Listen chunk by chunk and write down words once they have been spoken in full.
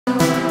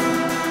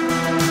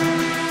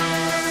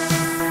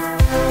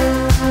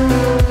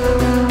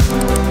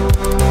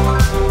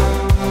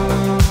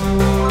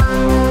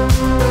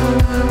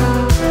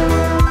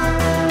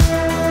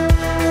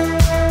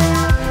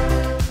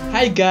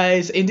Hi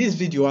guys, in this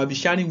video I'll be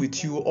sharing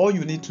with you all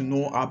you need to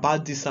know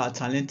about this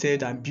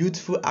talented and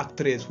beautiful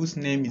actress whose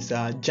name is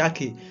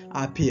Jake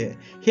Appiah.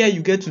 Here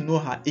you get to know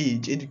her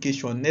age,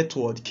 education, net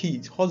worth,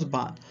 kids,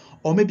 husband,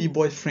 or maybe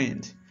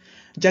boyfriend.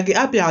 Jake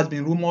Appiah has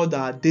been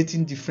rumored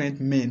dating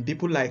different men,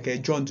 people like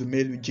John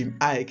Dumelu, Jim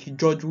Ike,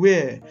 George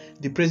Weah,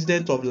 the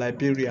president of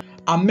Liberia,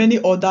 and many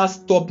other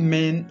top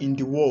men in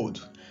the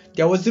world.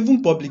 There was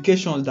even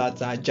publications that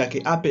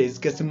Jake Appiah is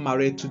getting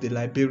married to the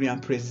Liberian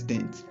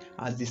president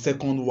as the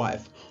second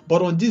wife.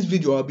 But on this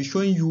video, I'll be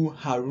showing you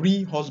her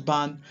real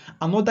husband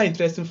and other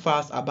interesting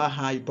facts about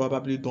her you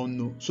probably don't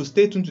know. So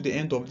stay tuned to the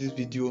end of this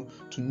video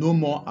to know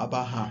more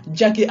about her.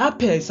 Jake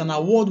Appiah is an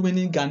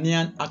award-winning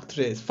Ghanaian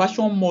actress,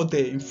 fashion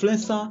model,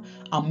 influencer,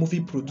 and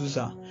movie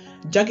producer.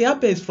 Jake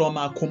Appiah is from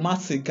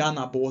Kumasi,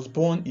 Ghana, but was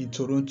born in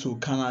Toronto,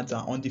 Canada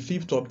on the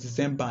 5th of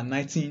December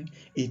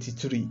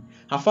 1983.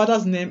 Her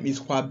father's name is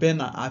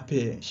Kwabena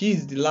Appiah. She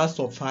is the last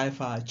of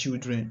 5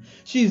 children.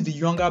 She is the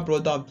younger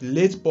brother of the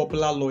late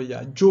popular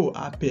lawyer Joe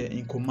Appiah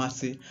in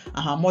Kumasi,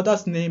 and her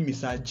mother's name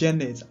is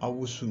Janet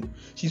Awusu.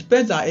 She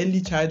spent her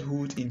early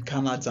childhood in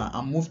Canada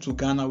and moved to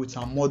Ghana with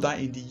her mother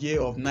in the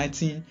year of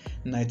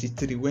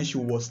 1993 when she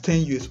was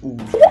 10 years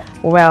old.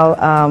 Well,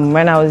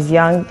 when I was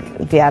young,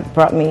 they had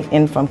brought me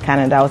in from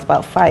Canada. I was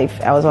about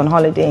 5. I was on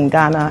holiday in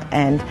Ghana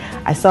and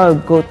I saw a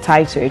goat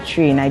tied to a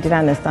tree, and I didn't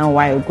understand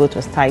why a goat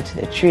was tied to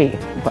the tree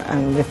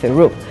with a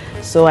rope.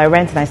 So I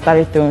went and I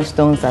started throwing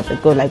stones at the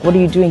goat, like, what are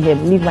you doing here?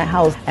 Leave my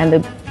house. And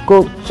the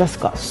goat just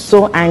got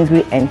so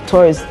angry and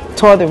tore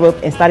the rope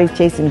and started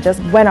chasing me.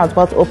 Just when I was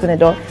about to open the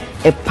door,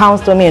 it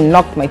pounced on me and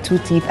knocked my 2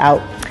 teeth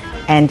out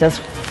and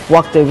just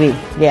walked away.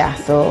 Yeah,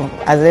 so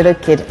as a little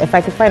kid, if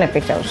I could find a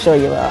picture, I'll show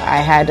you. I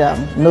had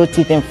no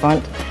teeth in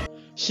front.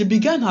 She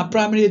began her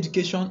primary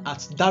education at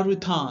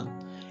Darrowtown,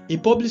 a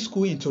public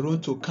school in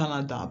Toronto,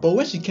 Canada, but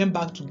when she came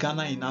back to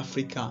Ghana in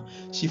Africa,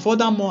 she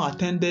furthermore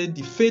attended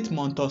the Faith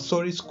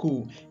Montessori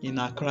School in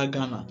Accra,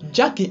 Ghana.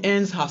 Jackie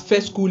earns her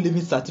first school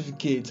leaving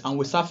certificate and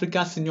West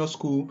African Senior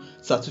School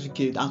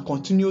certificate and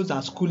continues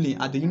her schooling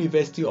at the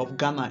University of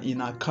Ghana in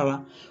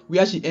Accra,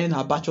 where she earned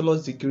her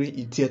bachelor's degree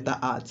in theatre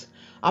art.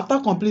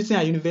 After completing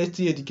her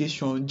university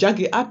education,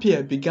 Jake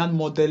Appiah began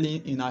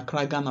modeling in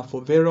Accra, Ghana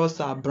for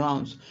various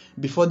brands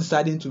before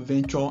deciding to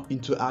venture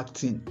into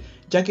acting.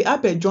 Jake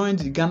Appiah joined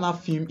the Ghana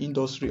film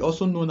industry,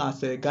 also known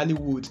as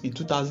Gallywood, in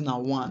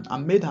 2001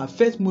 and made her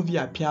first movie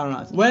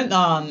appearance when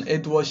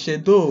Edward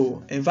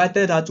Shedo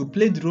invited her to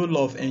play the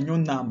role of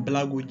Enyonam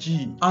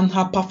Blagoji, and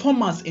her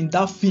performance in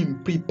that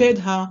film prepared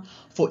her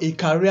for a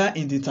career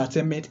in the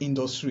entertainment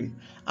industry.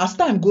 As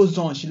time goes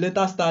on, she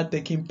later started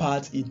taking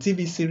part in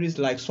TV series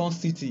like Sun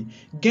City,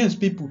 Games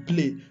People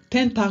Play,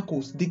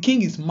 Tentacles, The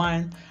King Is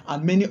Mine,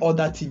 and many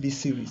other TV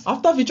series.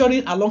 After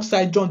featuring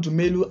alongside John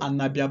Dumelu and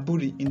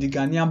Nabiaburi in the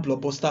Ghanaian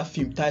blockbuster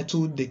film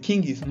titled The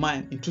King Is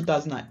Mine in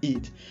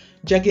 2008,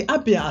 Jake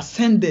Appiah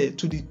ascended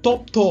to the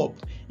top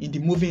in the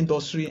movie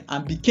industry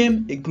and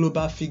became a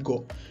global figure.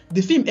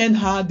 The film earned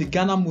her the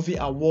Ghana Movie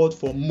Award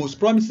for Most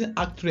Promising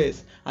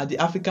Actress at the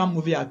African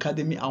Movie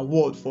Academy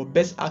Award for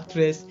Best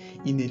Actress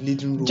in a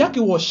Leading Role. Jackie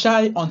was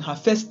shy on her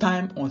first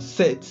time on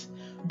set,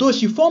 though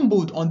she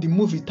fumbled on the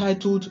movie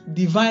titled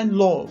Divine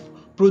Love,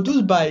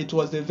 produced by It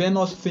Was the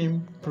Venus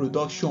Film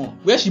Production,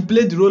 where she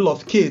played the role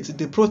of Kate,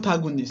 the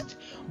protagonist,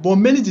 but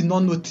many did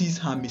not notice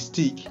her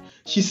mistake.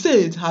 She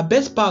said her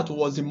best part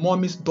was The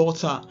Mommy's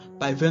Daughter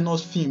by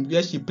Venus Film,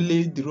 where she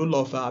played the role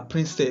of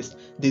Princess,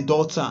 the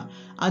daughter,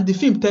 and the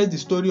film tells the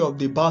story of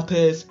the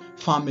Barthes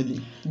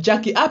family.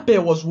 Jake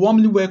Appiah was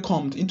warmly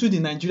welcomed into the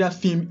Nigerian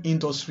film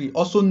industry,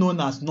 also known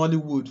as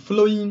Nollywood,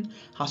 following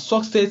her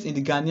success in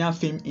the Ghanaian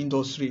film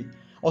industry,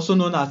 also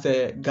known as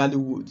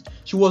Gallywood.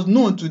 She was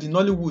known to the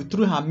Nollywood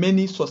through her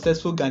many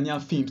successful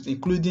Ghanaian films,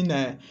 including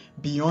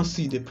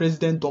Beyonce, the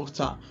President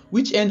Doctor,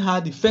 which earned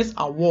her the first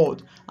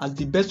award as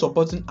the Best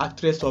Supporting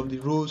Actress of the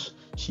roles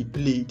she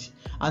played,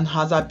 and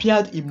has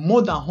appeared in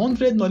more than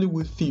 100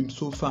 Nollywood films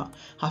so far.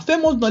 Her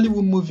famous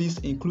Nollywood movies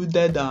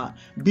included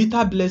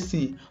Bitter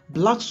Blessing,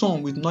 Black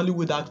Song with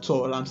Nollywood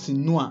actor Ramsey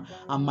Noah,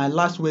 and My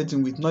Last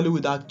Wedding with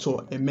Nollywood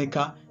actor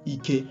Emeka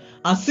Ike.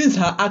 And since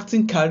her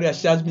acting career,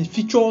 she has been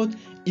featured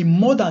in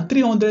more than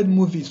 300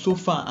 movies so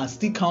far and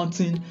still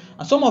counting,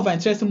 and some of her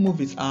interesting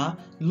movies are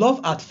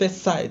Love at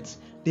First Sight,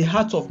 The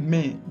Heart of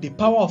Man, The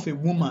Power of a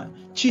Woman,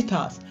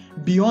 Cheaters,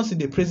 Beyonce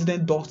the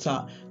President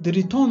Doctor, The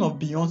Return of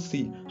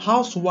Beyonce,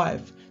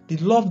 Housewife, The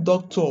Love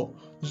Doctor,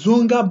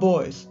 Zonga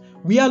Boys,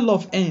 Where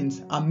Love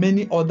Ends, and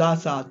many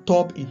others are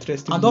top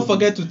interesting and movies. Don't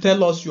forget to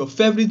tell us your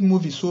favorite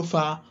movie so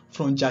far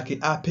from Jake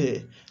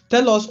Appiah.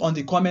 Tell us on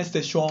the comment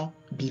section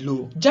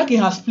below. Jackie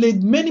has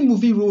played many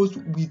movie roles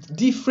with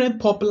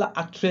different popular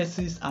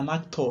actresses and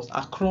actors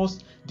across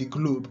the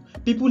globe.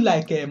 People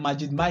like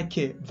Majid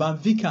Michael, Van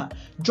Vicker,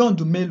 John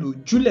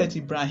Dumelu, Juliet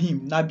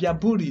Ibrahim,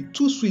 Nabiaburi,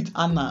 Too Sweet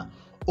Anna,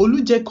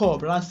 Olu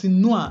Jacob, Ramsey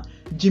Noah,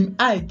 Jim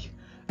Ike,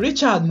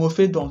 Richard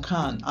Mofe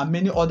Duncan, and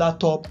many other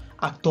top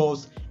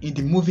actors in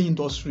the movie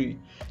industry.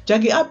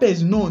 Jake Appiah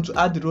is known to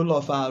add the role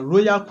of a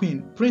royal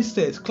queen,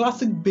 princess,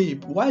 classic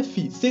babe,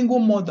 wifey, single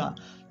mother,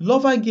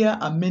 Lover Girl,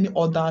 and many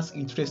others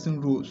interesting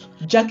roles.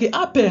 Jake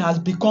Appiah has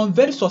become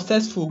very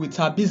successful with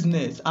her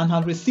business and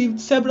has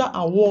received several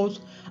awards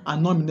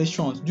and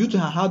nominations due to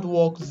her hard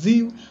work,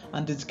 zeal,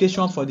 and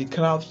dedication for the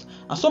craft,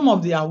 and some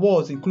of the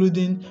awards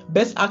including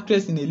Best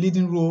Actress in a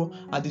Leading Role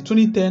at the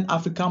 2010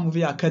 African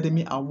Movie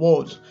Academy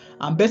Awards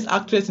and Best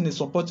Actress in a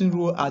Supporting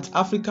Role at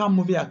African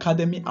Movie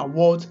Academy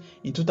Awards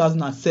in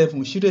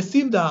 2007. She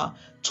received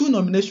 2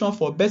 nominations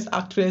for Best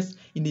Actress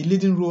in a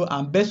Leading Role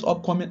and Best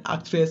Upcoming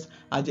Actress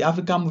at the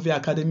African Movie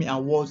Academy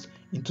Awards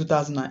in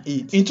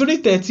 2008. In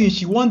 2013,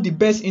 she won the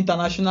Best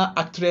International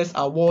Actress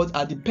Award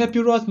at the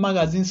Papyrus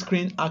Magazine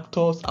Screen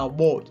Actors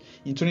Award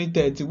in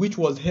 2013, which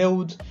was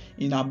held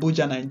in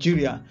Abuja,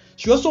 Nigeria.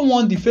 She also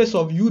won the Face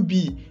of UB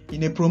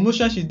in a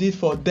promotion she did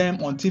for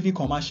them on TV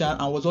commercial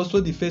and was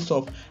also the face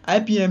of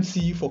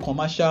IPMC for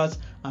commercials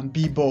and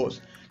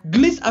billboards.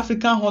 Glitz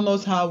Africa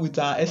honors her with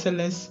her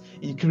Excellence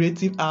in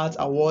Creative Arts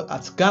Award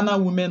at Ghana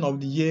Women of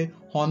the Year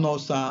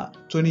Honors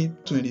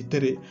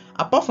 2023.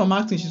 Apart from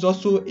acting, she's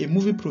also a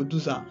movie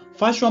producer,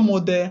 fashion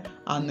model,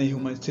 and a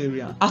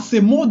humanitarian. As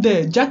a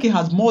model, Jackie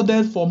has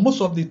modeled for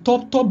most of the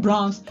top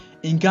brands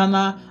in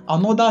Ghana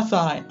and other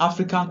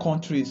African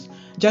countries.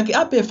 Jackie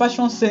Appiah's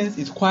fashion sense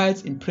is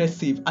quite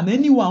impressive, and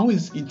anyone who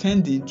is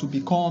intending to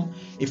become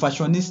a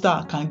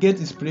fashionista can get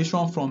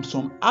inspiration from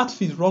some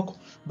outfits rocked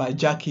by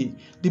Jackie.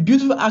 The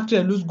beautiful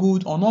actress looks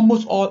good on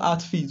almost all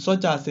outfits,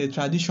 such as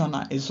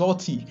traditional,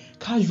 exotic,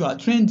 casual,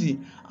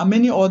 trendy, and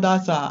many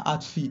others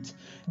outfits.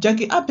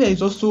 Jackie Appiah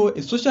is also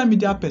a social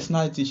media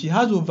personality. She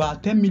has over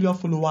 10 million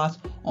followers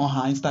on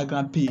her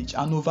Instagram page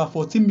and over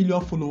 14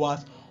 million followers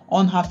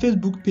on her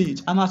Facebook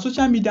page, and her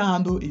social media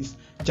handle is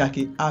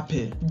Jackie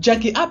Appiah.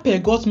 Jackie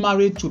Appiah got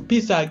married to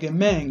Peter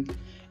Gemeng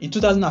in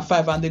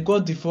 2005 and they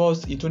got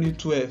divorced in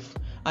 2012,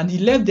 and he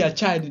left their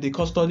child in the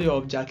custody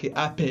of Jackie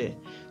Appiah.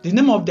 The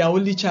name of their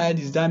only child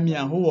is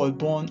Damian, who was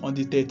born on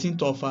the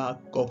 13th of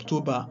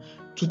October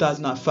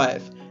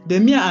 2005.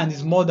 Damian and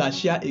his mother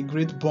share a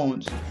great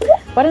bond.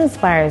 What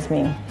inspires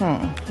me?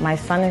 My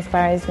son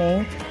inspires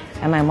me,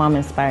 and my mom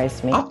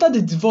inspires me. After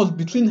the divorce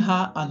between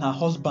her and her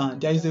husband,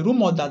 there is a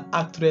rumor that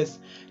actress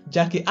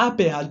Jackie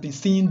Appiah has been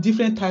seeing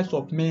different types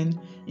of men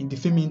in the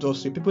film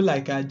industry, people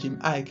like Jim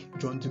Ike,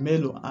 John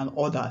DeMello, and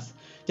others.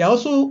 There are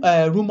also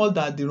rumors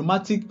that the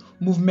romantic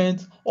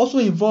movement also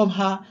involved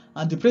her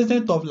and the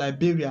president of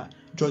Liberia,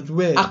 George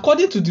Weah.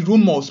 According to the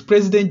rumors,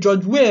 President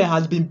George Weah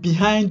has been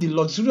behind the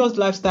luxurious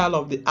lifestyle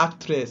of the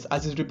actress,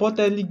 as he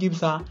reportedly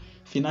gives her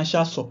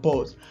financial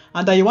support,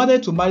 and that he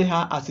wanted to marry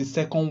her as his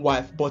second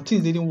wife, but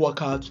things didn't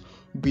work out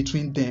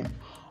between them.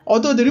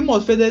 Although the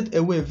rumors faded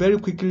away very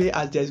quickly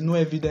as there is no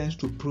evidence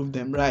to prove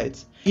them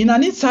right. In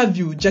an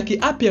interview, Jackie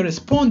Appiah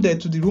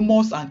responded to the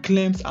rumors and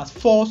claims as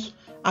false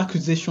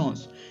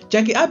accusations.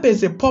 Jackie Appiah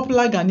is a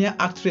popular Ghanaian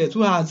actress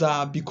who has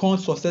become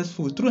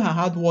successful through her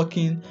hard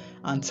working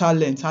and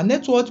talent. Her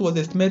net worth was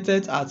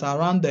estimated at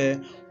around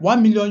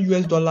 $1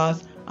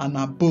 million and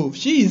above.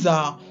 She is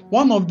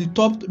one of the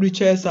top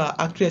richest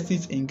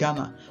actresses in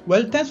Ghana.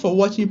 Well, thanks for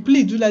watching.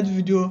 Please do like the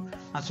video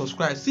and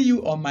subscribe. See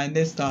you on my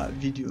next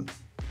video.